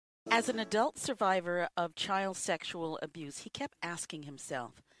As an adult survivor of child sexual abuse, he kept asking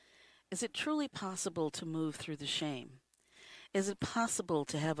himself, is it truly possible to move through the shame? Is it possible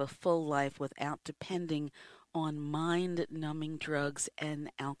to have a full life without depending on mind-numbing drugs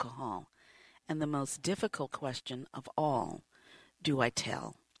and alcohol? And the most difficult question of all, do I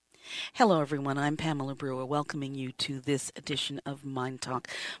tell? Hello, everyone. I'm Pamela Brewer, welcoming you to this edition of Mind Talk.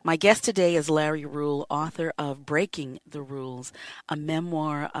 My guest today is Larry Ruhl, author of Breaking the Rules, a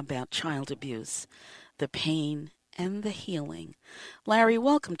memoir about child abuse, the pain and the healing. Larry,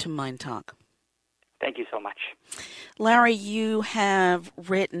 welcome to Mind Talk. Thank you so much. Larry, you have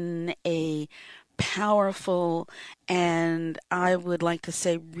written a powerful and I would like to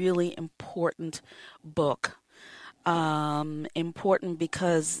say really important book. Important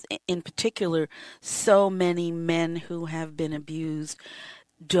because, in particular, so many men who have been abused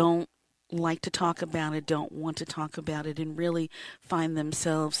don't like to talk about it, don't want to talk about it, and really find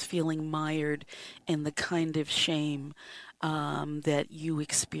themselves feeling mired in the kind of shame that you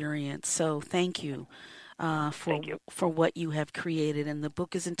experience. So thank you. For what you have created. And the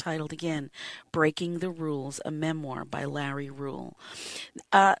book is entitled, again, Breaking the Rules, a memoir by Larry Ruhl.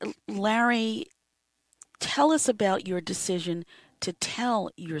 Larry, tell us about your decision to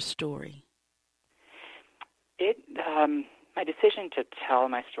tell your story. My decision to tell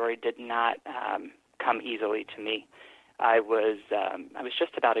my story did not come easily to me. I was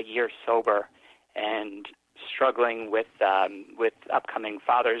just about a year sober and struggling with upcoming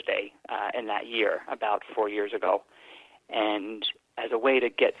Father's Day in that year, about 4 years ago. And as a way to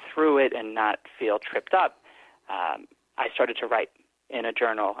get through it and not feel tripped up, I started to write in a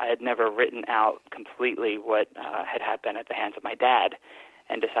journal. I had never written out completely what had happened at the hands of my dad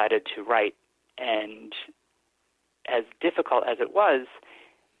and decided to write. And as difficult as it was,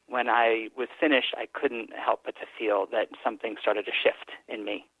 when I was finished, I couldn't help but to feel that something started to shift in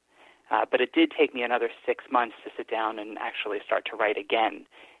me. But it did take me another 6 months to sit down and actually start to write again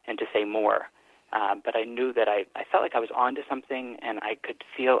and to say more. But I knew that I felt like I was onto something, and I could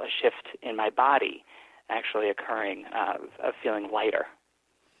feel a shift in my body actually occurring of feeling lighter.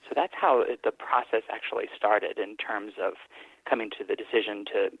 So that's how the process actually started in terms of coming to the decision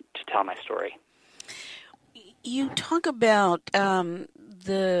to tell my story. You talk about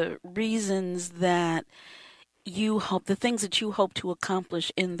the reasons that you hope, the things that you hope to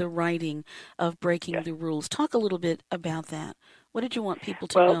accomplish in the writing of Breaking the Rules. Talk a little bit about that. What did you want people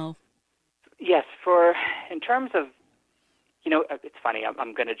to know? Yes, in terms of, it's funny,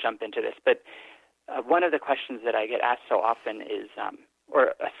 I'm going to jump into this, but one of the questions that I get asked so often is,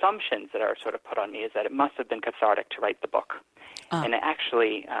 or assumptions that are sort of put on me, is that it must have been cathartic to write the book. And it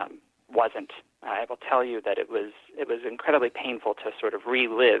actually wasn't. I will tell you that it was incredibly painful to sort of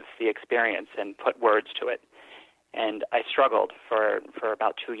relive the experience and put words to it. And I struggled for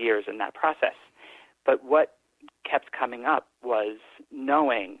about 2 years in that process. But what kept coming up was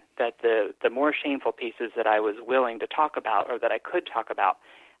knowing that the more shameful pieces that I was willing to talk about, or that I could talk about,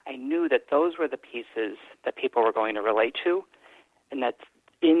 I knew that those were the pieces that people were going to relate to, and that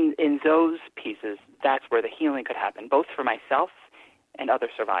in those pieces, that's where the healing could happen, both for myself and other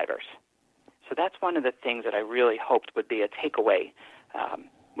survivors. So that's one of the things that I really hoped would be a takeaway,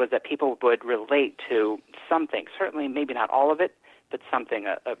 was that people would relate to something, certainly maybe not all of it, but something,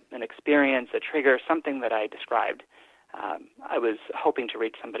 an experience, a trigger, something that I described. I was hoping to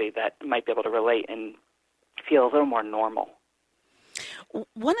reach somebody that might be able to relate and feel a little more normal.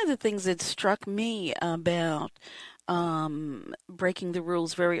 One of the things that struck me about Breaking the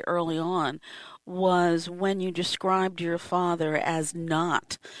Rules very early on was when you described your father as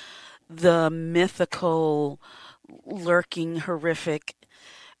not the mythical, lurking, horrific,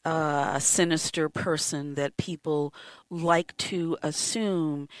 sinister person that people like to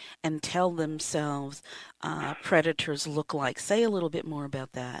assume and tell themselves predators look like. Say a little bit more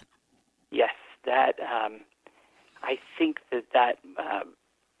about that. Yes, that I think that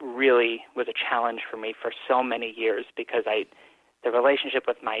really was a challenge for me for so many years, because the relationship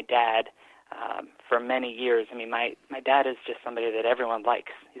with my dad for many years, I mean, my dad is just somebody that everyone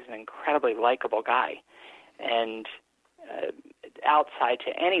likes. He's an incredibly likable guy. And outside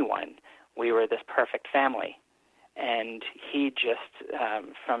to anyone, we were this perfect family. And he just,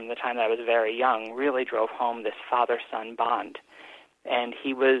 from the time that I was very young, really drove home this father-son bond. And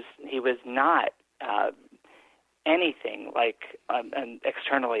he was not anything like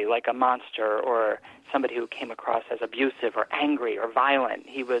externally like a monster or somebody who came across as abusive or angry or violent.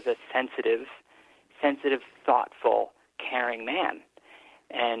 He was a sensitive, thoughtful, caring man.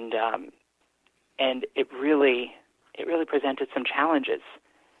 And it really presented some challenges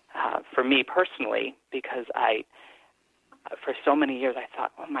for me personally, because I for so many years I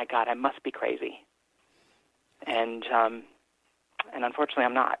thought, oh my God, I must be crazy. And unfortunately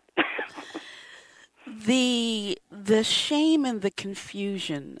I'm not. The shame and the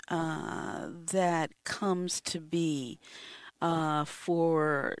confusion that comes to be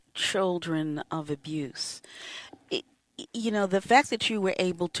for children of abuse. The fact that you were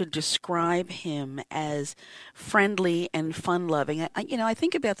able to describe him as friendly and fun-loving, I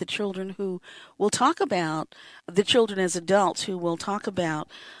think about the children who will talk about, the children as adults who will talk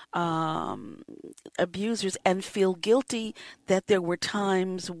about abusers and feel guilty that there were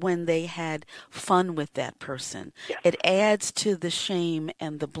times when they had fun with that person. Yes. It adds to the shame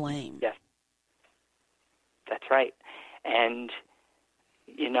and the blame. Yes, that's right. And,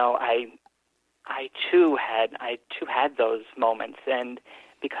 I too had those moments, and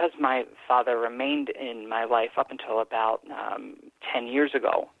because my father remained in my life up until about 10 years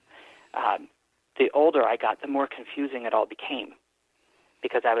ago, the older I got, the more confusing it all became.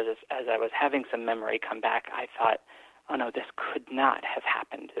 Because as I was having some memory come back, I thought, oh no, this could not have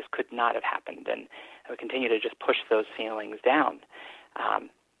happened. This could not have happened, and I would continue to just push those feelings down.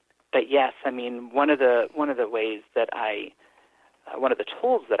 But yes, I mean, one of the ways that one of the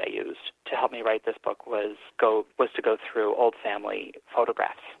tools that I used to help me write this book was to go through old family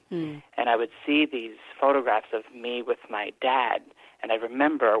photographs. And I would see these photographs of me with my dad, and I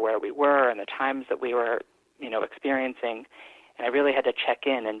remember where we were and the times that we were, experiencing, and I really had to check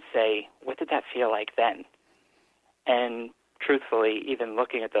in and say, what did that feel like then? And truthfully, even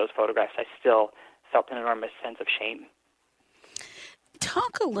looking at those photographs, I still felt an enormous sense of shame.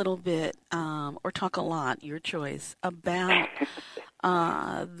 Talk a little bit, or talk a lot, your choice, about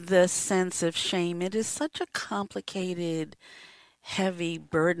the sense of shame. It is such a complicated, heavy,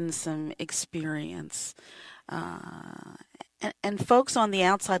 burdensome experience. And folks on the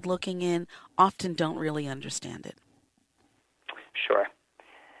outside looking in often don't really understand it. Sure.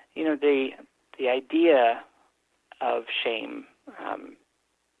 The idea of shame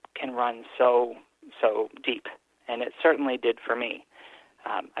can run so deep, and it certainly did for me.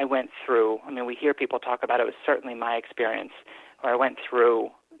 I went through, we hear people talk about it. It was certainly my experience, where I went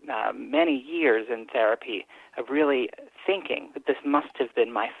through many years in therapy of really thinking that this must have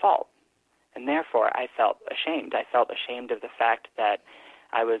been my fault. And therefore, I felt ashamed. I felt ashamed of the fact that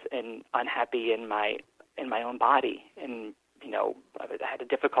I was unhappy in my own body. And, I had a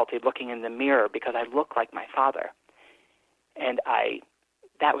difficulty looking in the mirror because I looked like my father. And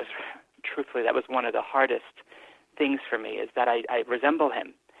that was one of the hardest things for me, is that I resemble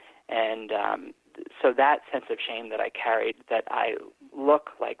him. And so that sense of shame that I carried, that I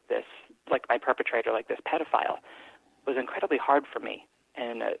look like this, like my perpetrator, like this pedophile, was incredibly hard for me,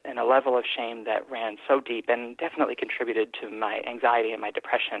 and a level of shame that ran so deep and definitely contributed to my anxiety and my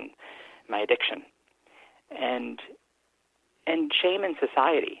depression, my addiction. And shame in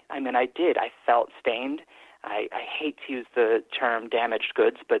society. I felt stained. I hate to use the term damaged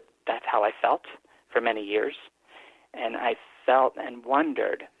goods, but that's how I felt for many years. And I felt and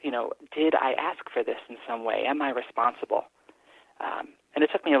wondered, did I ask for this in some way? Am I responsible? And it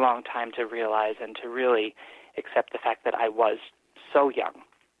took me a long time to realize and to really accept the fact that I was so young,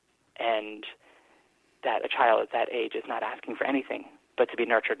 and that a child at that age is not asking for anything but to be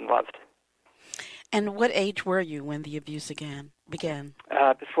nurtured and loved. And what age were you when the abuse began?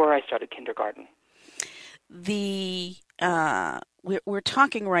 Before I started kindergarten. We're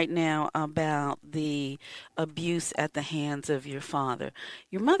talking right now about the abuse at the hands of your father.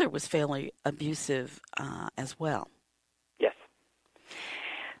 Your mother was fairly abusive as well. Yes.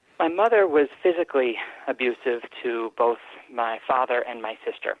 My mother was physically abusive to both my father and my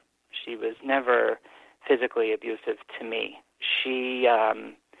sister. She was never physically abusive to me. She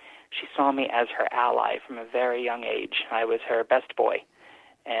saw me as her ally from a very young age. I was her best boy,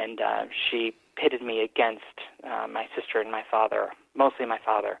 and she pitted me against my sister and my father, mostly my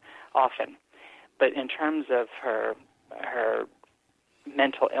father, often. But in terms of her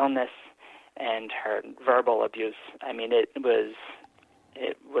mental illness and her verbal abuse,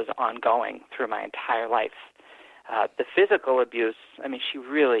 it was ongoing through my entire life. The physical abuse, she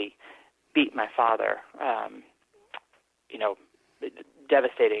really beat my father,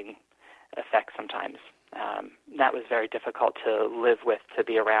 devastating effects sometimes. That was very difficult to live with, to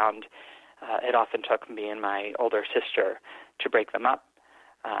be around. It often took me and my older sister to break them up.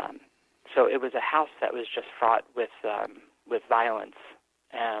 So it was a house that was just fraught with violence.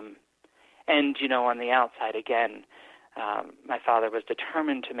 And, on the outside, again, my father was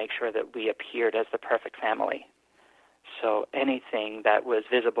determined to make sure that we appeared as the perfect family. So anything that was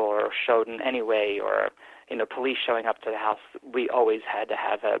visible or showed in any way, or, police showing up to the house, we always had to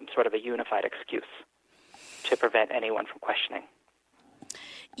have a sort of a unified excuse. to prevent anyone from questioning.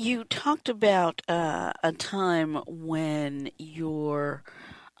 You talked about a time when your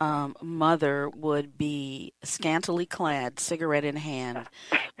mother would be scantily clad, cigarette in hand,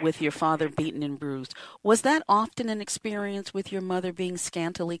 with your father beaten and bruised. Was that often an experience with your mother being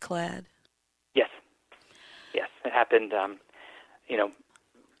scantily clad? Yes. Yes, it happened,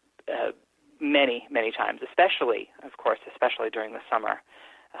 many, many times, especially during the summer,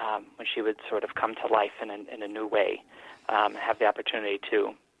 when she would sort of come to life in a new way, have the opportunity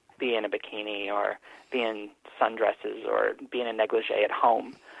to be in a bikini or be in sundresses or be in a negligee at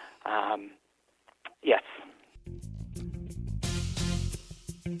home. Yes.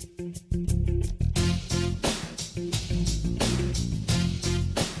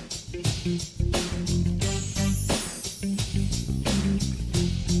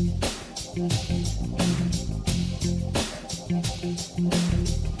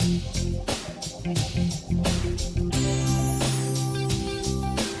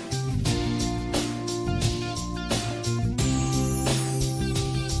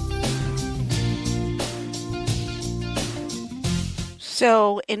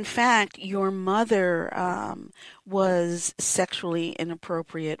 So, in fact, your mother was sexually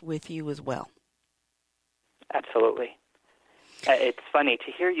inappropriate with you as well. Absolutely. It's funny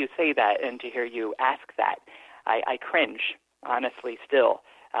to hear you say that and to hear you ask that. I cringe, honestly, still.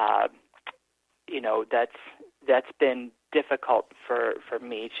 That's been difficult for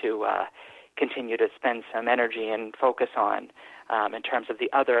me to continue to spend some energy and focus on in terms of the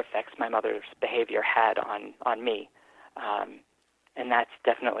other effects my mother's behavior had on me. And that's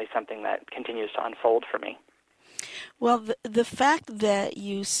definitely something that continues to unfold for me. Well, the fact that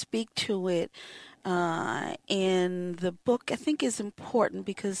you speak to it in the book, I think, is important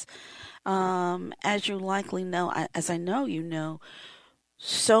because, as you likely know, as I know you know,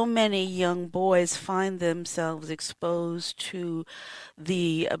 so many young boys find themselves exposed to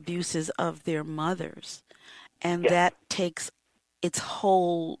the abuses of their mothers, and Yes. that takes a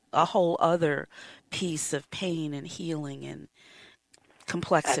whole other piece of pain and healing and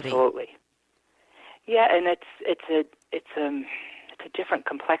complexity. Absolutely. Yeah, and it's a different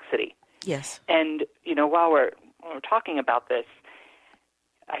complexity. Yes. And while we're talking about this,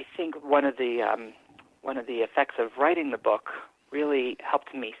 I think one of the effects of writing the book really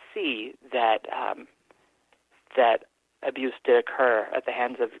helped me see that that abuse did occur at the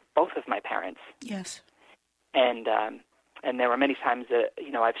hands of both of my parents. Yes. And there were many times that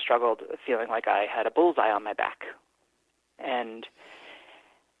I've struggled feeling like I had a bullseye on my back, and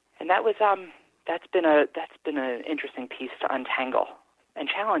that was that's been an interesting piece to untangle and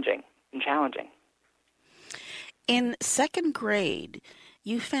challenging. In second grade,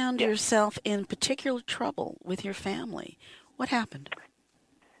 you found Yes. yourself in particular trouble with your family. What happened?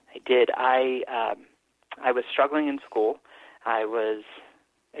 I did. I was struggling in school. I was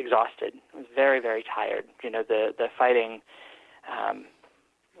exhausted. I was very, very tired. The fighting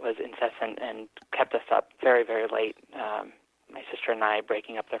was incessant and kept us up very, very late. My sister and I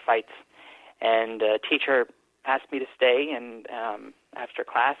breaking up their fights. And a teacher asked me to stay and after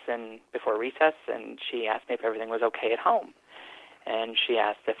class and before recess, and she asked me if everything was okay at home. And she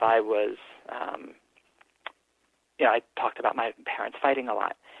asked if I was, I talked about my parents fighting a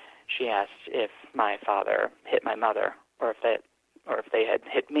lot. She asked if my father hit my mother or if they had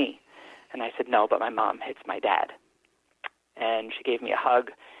hit me. And I said no, but my mom hits my dad. And she gave me a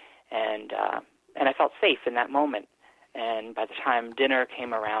hug, and I felt safe in that moment. And by the time dinner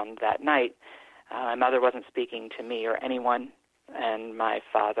came around that night, my mother wasn't speaking to me or anyone, and my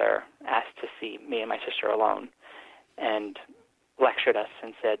father asked to see me and my sister alone and lectured us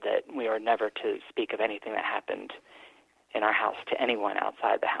and said that we were never to speak of anything that happened in our house to anyone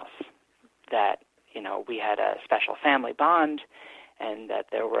outside the house, that, we had a special family bond and that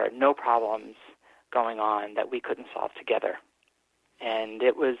there were no problems going on that we couldn't solve together. And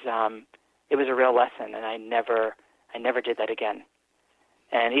it was a real lesson, and I never did that again.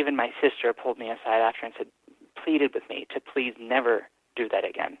 And even my sister pulled me aside after and pleaded with me to please never do that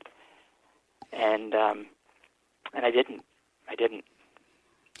again. And I didn't.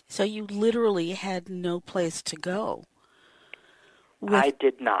 So you literally had no place to go. I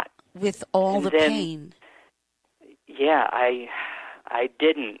did not. With all the pain. Yeah, I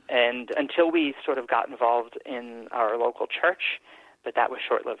didn't. And until we sort of got involved in our local church, but that was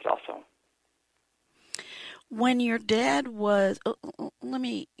short-lived also. When your dad was, let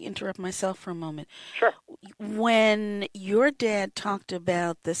me interrupt myself for a moment. Sure. When your dad talked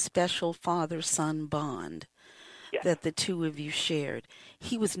about the special father-son bond Yes. that the two of you shared,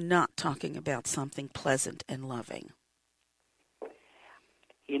 he was not talking about something pleasant and loving.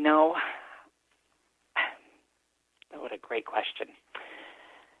 what a great question.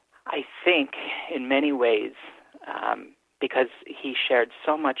 I think in many ways, because he shared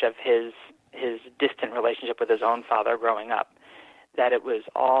so much of his distant relationship with his own father growing up, that it was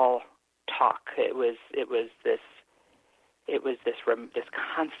all talk. It was this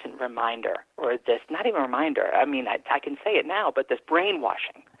constant reminder, or this, not even reminder, I mean, I can say it now, but this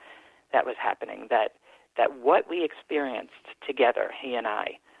brainwashing that was happening, that what we experienced together, he and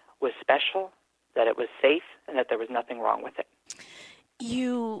I, was special, that it was safe, and that there was nothing wrong with it.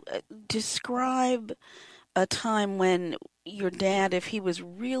 You describe a time when your dad, if he was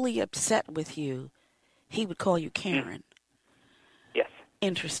really upset with you, he would call you Karen. Yes.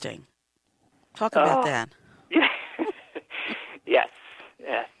 Interesting. Talk about that. Yeah. Yes.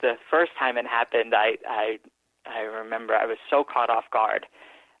 The first time it happened, I remember I was so caught off guard.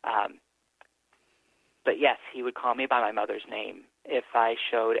 But yes, he would call me by my mother's name. If I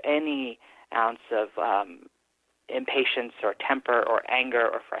showed any ounce of impatience or temper or anger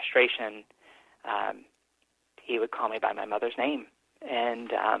or frustration, he would call me by my mother's name.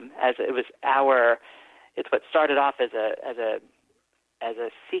 And as it was it's what started off as a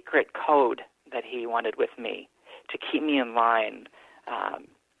secret code that he wanted with me to keep me in line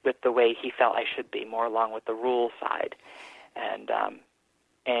with the way he felt I should be, more along with the Ruhl side.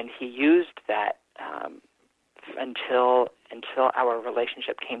 And he used that until our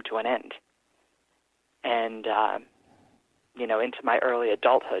relationship came to an end. And into my early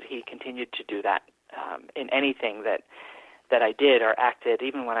adulthood, he continued to do that in anything that I did or acted.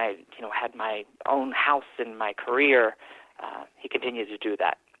 Even when I had my own house and my career, he continued to do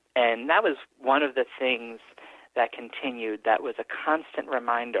that. And that was one of the things that continued. That was a constant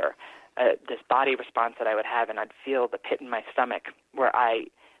reminder, this body response that I would have, and I'd feel the pit in my stomach where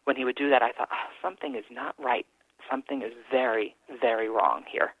when he would do that, I thought, something is not right. Something is very, very wrong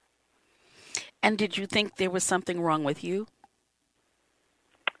here. And did you think there was something wrong with you?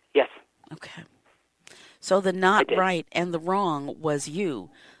 Yes. Okay. So the not right and the wrong was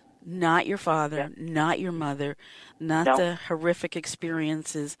you, not your father, not your mother, not the horrific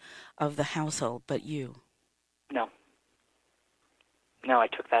experiences of the household, but you. No, I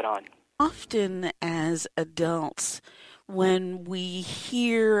took that on. Often as adults, when we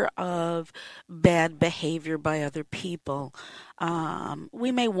hear of bad behavior by other people,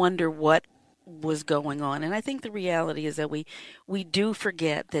 we may wonder what was going on. And I think the reality is that we do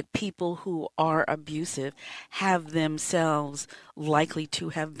forget that people who are abusive have themselves likely to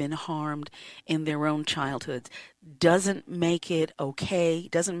have been harmed in their own childhoods. Doesn't make it okay,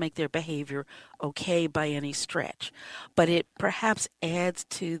 doesn't make their behavior okay by any stretch. But it perhaps adds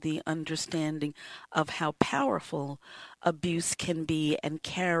to the understanding of how powerful abuse can be and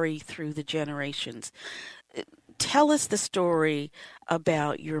carry through the generations. Tell us the story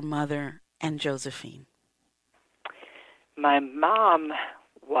about your mother and Josephine. My mom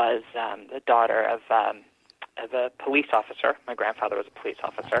was the daughter of a police officer. My grandfather was a police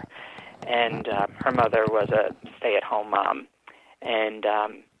officer, and her mother was a stay-at-home mom. And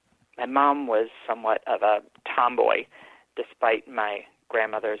my mom was somewhat of a tomboy, despite my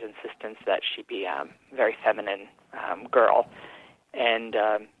grandmother's insistence that she be a very feminine girl. And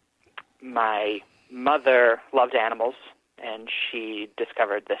my mother loved animals, and she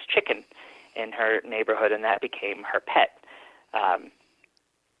discovered this chicken in her neighborhood, and that became her pet.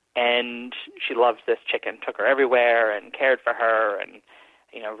 And she loved this chicken, took her everywhere and cared for her, and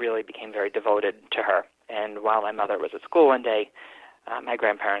really became very devoted to her. And while my mother was at school one day, my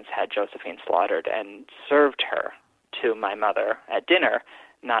grandparents had Josephine slaughtered and served her to my mother at dinner,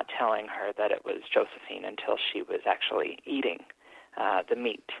 not telling her that it was Josephine until she was actually eating the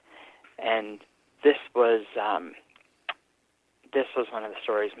meat. And this was one of the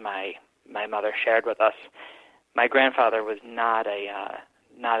stories my mother shared with us. My grandfather was not a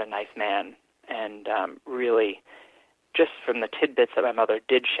nice man, and really, just from the tidbits that my mother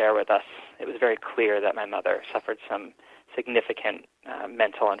did share with us, it was very clear that my mother suffered some significant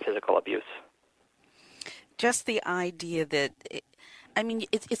mental and physical abuse. Just the idea that,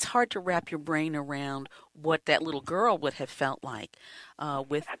 it's hard to wrap your brain around what that little girl would have felt like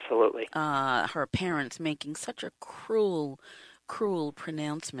with Absolutely. Her parents making such a cruel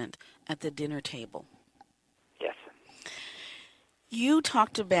pronouncement at the dinner table. Yes. You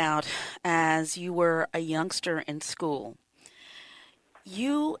talked about, as you were a youngster in school,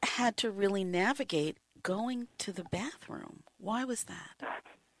 you had to really navigate going to the bathroom. Why was that?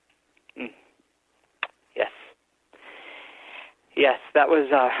 Yes, that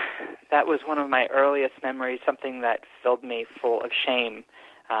was one of my earliest memories, something that filled me full of shame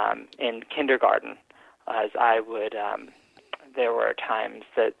in kindergarten, as I would, there were times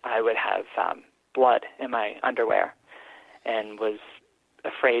that I would have blood in my underwear, and was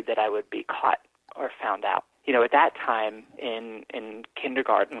afraid that I would be caught or found out. At that time in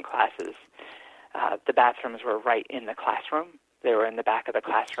kindergarten classes, the bathrooms were right in the classroom. They were in the back of the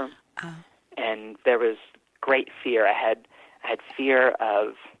classroom. And there was great fear. I had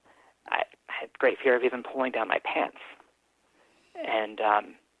great fear of even pulling down my pants. And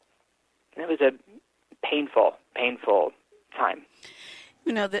it was a painful time.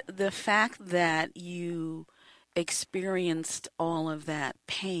 The fact that you experienced all of that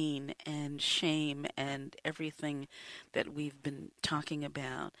pain and shame and everything that we've been talking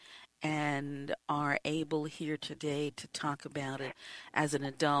about and are able here today to talk about it as an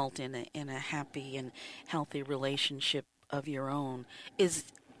adult in a happy and healthy relationship of your own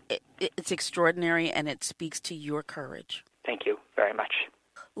it's extraordinary, and it speaks to your courage. Thank you very much.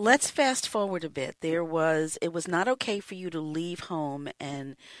 Let's fast forward a bit. It was not okay for you to leave home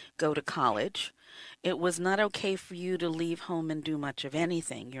and go to college. It was not okay for you to leave home and do much of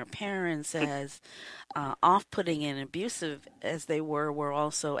anything. Your parents, as off-putting and abusive as they were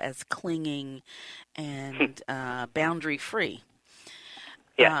also as clinging and boundary-free.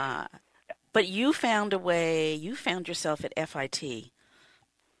 Yeah. But you found a way. You found yourself at FIT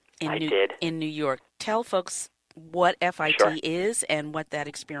in New York. Tell folks what FIT Sure. is and what that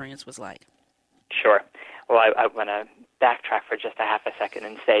experience was like. Sure. Well, I want to backtrack for just a half a second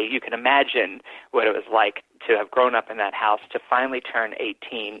and say you can imagine what it was like to have grown up in that house, to finally turn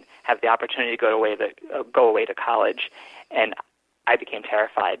 18, have the opportunity to go away to college, and I became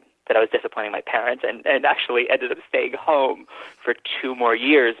terrified that I was disappointing my parents and actually ended up staying home for 2 more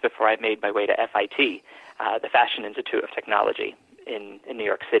years before I made my way to FIT, the Fashion Institute of Technology in New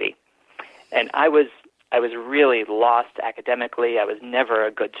York City. And I was really lost academically. I was never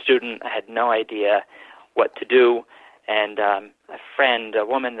a good student. I had no idea what to do. And a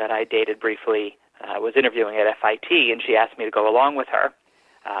woman that I dated briefly, was interviewing at FIT, and she asked me to go along with her,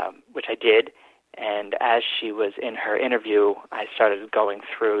 which I did. And as she was in her interview, I started going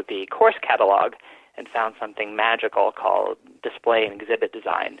through the course catalog and found something magical called display and exhibit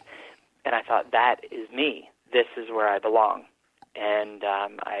design. And I thought, that is me. This is where I belong. And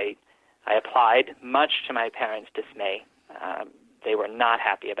I applied, much to my parents' dismay. They were not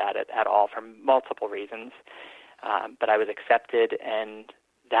happy about it at all for multiple reasons. But I was accepted, and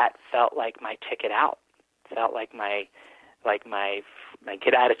that felt like my ticket out. Felt like my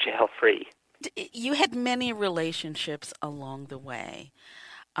get out of jail free. You had many relationships along the way.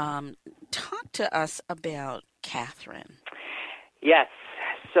 Talk to us about Catherine. Yes.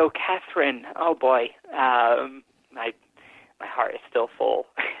 So Catherine, oh boy, my heart is still full.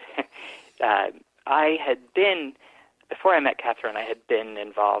 Before I met Catherine, I had been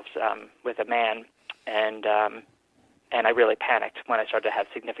involved with a man, and I really panicked when I started to have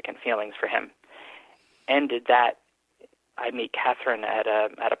significant feelings for him. Ended that, I meet Catherine at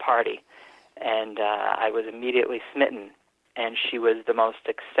a party, and I was immediately smitten. And she was the most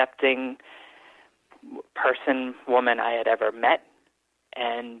accepting woman I had ever met,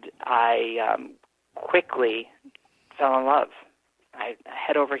 and I quickly fell in love. I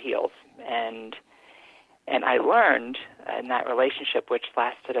head over heels, and I learned in that relationship, which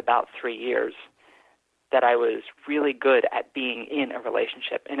lasted about 3 years, that I was really good at being in a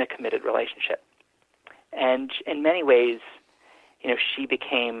relationship, in a committed relationship. And in many ways, she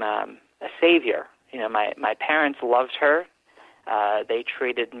became a savior. My parents loved her. They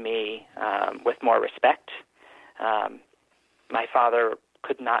treated me with more respect. My father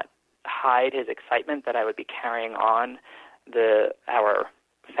could not hide his excitement that I would be carrying on our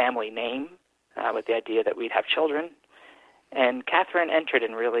family name with the idea that we'd have children. And Catherine entered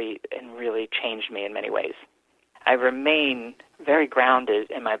and really changed me in many ways. I remain very grounded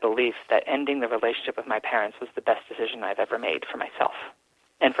in my belief that ending the relationship with my parents was the best decision I've ever made for myself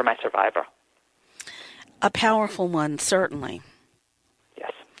and for my survivor. A powerful one, certainly.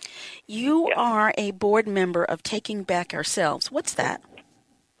 Yes. You are a board member of Taking Back Ourselves. What's that?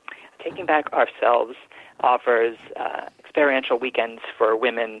 Taking Back Ourselves offers experiential weekends for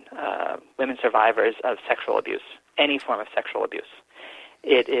women survivors of sexual abuse, any form of sexual abuse.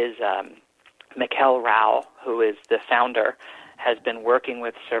 It is Larry Ruhl, who is the founder, has been working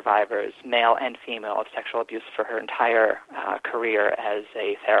with survivors, male and female, of sexual abuse for her entire career as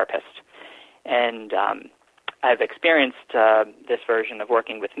a therapist. And I've experienced this version of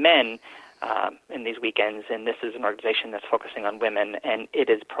working with men in these weekends, and this is an organization that's focusing on women, and it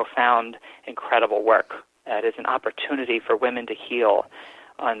is profound, incredible work. It is an opportunity for women to heal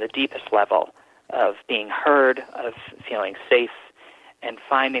on the deepest level of being heard, of feeling safe, and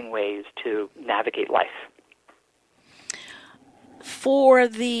finding ways to navigate life. For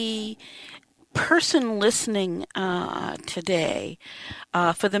the person listening today,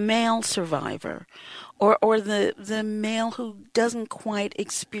 for the male survivor, or the male who doesn't quite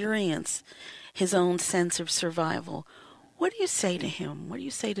experience his own sense of survival, what do you say to him? What do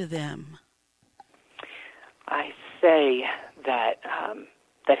you say to them? I say that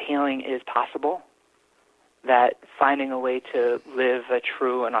that healing is possible, that finding a way to live a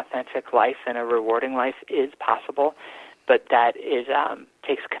true and authentic life and a rewarding life is possible, but that is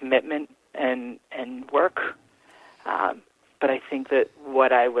takes commitment and work. But I think that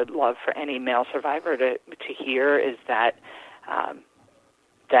what I would love for any male survivor to hear is that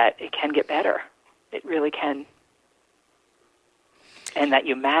that it can get better. It really can. And that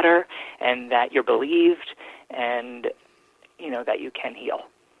you matter, and that you're believed, and that you can heal.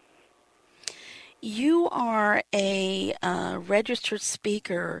 You are a registered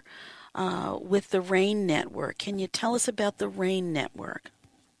speaker with the RAIN Network. Can you tell us about the RAIN Network?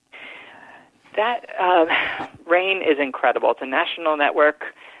 That RAIN is incredible. It's a national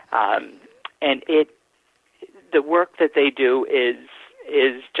network, and the work that they do is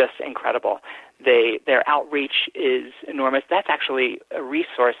just incredible. Their outreach is enormous. That's actually a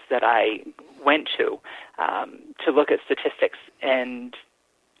resource that I went to look at statistics, and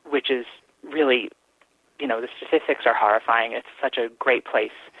which is really, the statistics are horrifying. It's such a great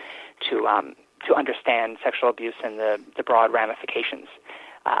place to understand sexual abuse and the broad ramifications.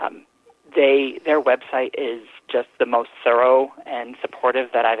 Their website is just the most thorough and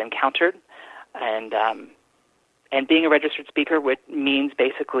supportive that I've encountered, and being a registered speaker, which means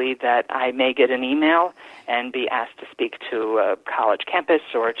basically that I may get an email and be asked to speak to a college campus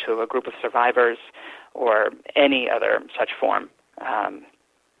or to a group of survivors or any other such form.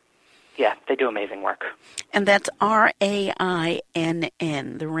 They do amazing work. And that's RAINN,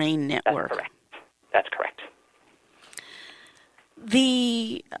 the RAIN Network. That's correct.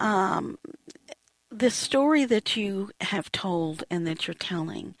 The story that you have told and that you're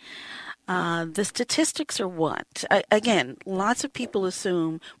telling, the statistics are what? Again, lots of people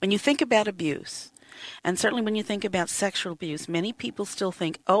assume when you think about abuse, and certainly when you think about sexual abuse, many people still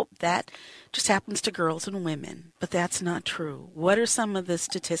think, oh, that just happens to girls and women. But that's not true. What are some of the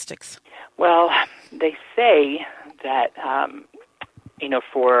statistics? Well, they say that,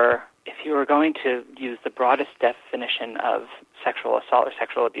 if you were going to use the broadest definition of sexual assault or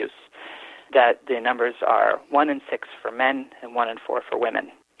sexual abuse, that the numbers are 1 in 6 for men and 1 in 4 for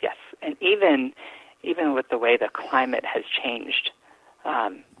women. Yes, and even with the way the climate has changed,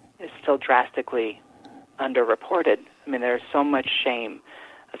 it's still drastically underreported. I mean, there's so much shame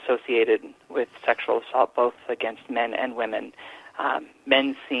associated with sexual assault, both against men and women.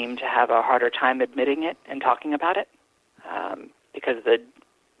 Men seem to have a harder time admitting it and talking about it because the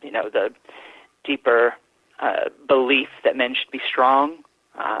deeper belief that men should be strong.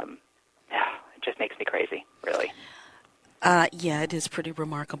 It just makes me crazy, really. It is pretty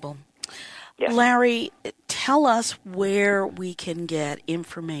remarkable. Yes. Larry, tell us where we can get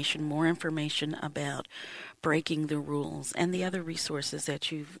more information about Breaking the Ruhls and the other resources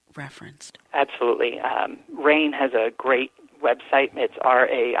that you've referenced. Absolutely. RAIN has a great website. It's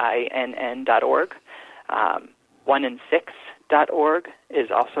RAINN.org. 1in6.org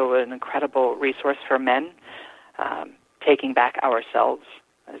is also an incredible resource for men. Taking Back Ourselves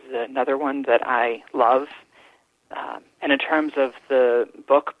is another one that I love. And in terms of the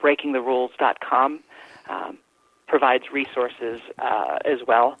book, BreakingTheRuhls.com provides resources as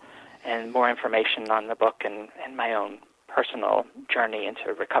well, and more information on the book and my own personal journey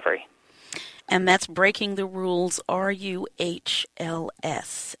into recovery. And that's Breaking the Ruhls, RUHLS,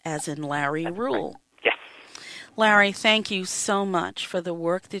 as in Larry Ruhl. Right. Yes. Larry, thank you so much for the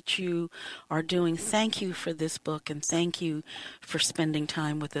work that you are doing. Thank you for this book, and thank you for spending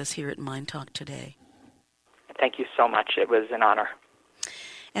time with us here at MyNDTALK today. Thank you so much. It was an honor.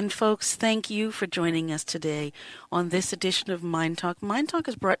 And folks, thank you for joining us today on this edition of MyNDTALK. MyNDTALK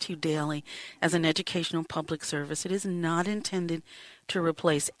is brought to you daily as an educational public service. It is not intended to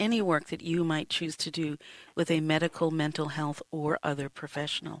replace any work that you might choose to do with a medical, mental health, or other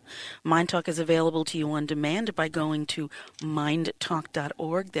professional. MyNDTALK is available to you on demand by going to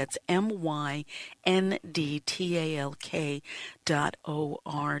MyNDTALK.org. That's MyNDTALK.org.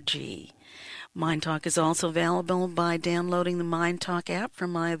 MyNDTALK is also available by downloading the MyNDTALK app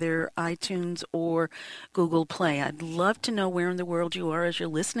from either iTunes or Google Play. I'd love to know where in the world you are as you're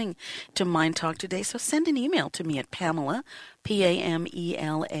listening to MyNDTALK today, so send an email to me at Pamela, Pamela,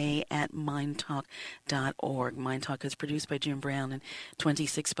 at MyNDTALK.org. MyNDTALK is produced by Jim Brown and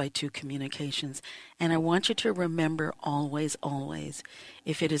 26x2 Communications. And I want you to remember always, always,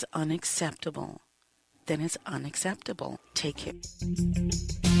 if it is unacceptable, then it's unacceptable. Take care.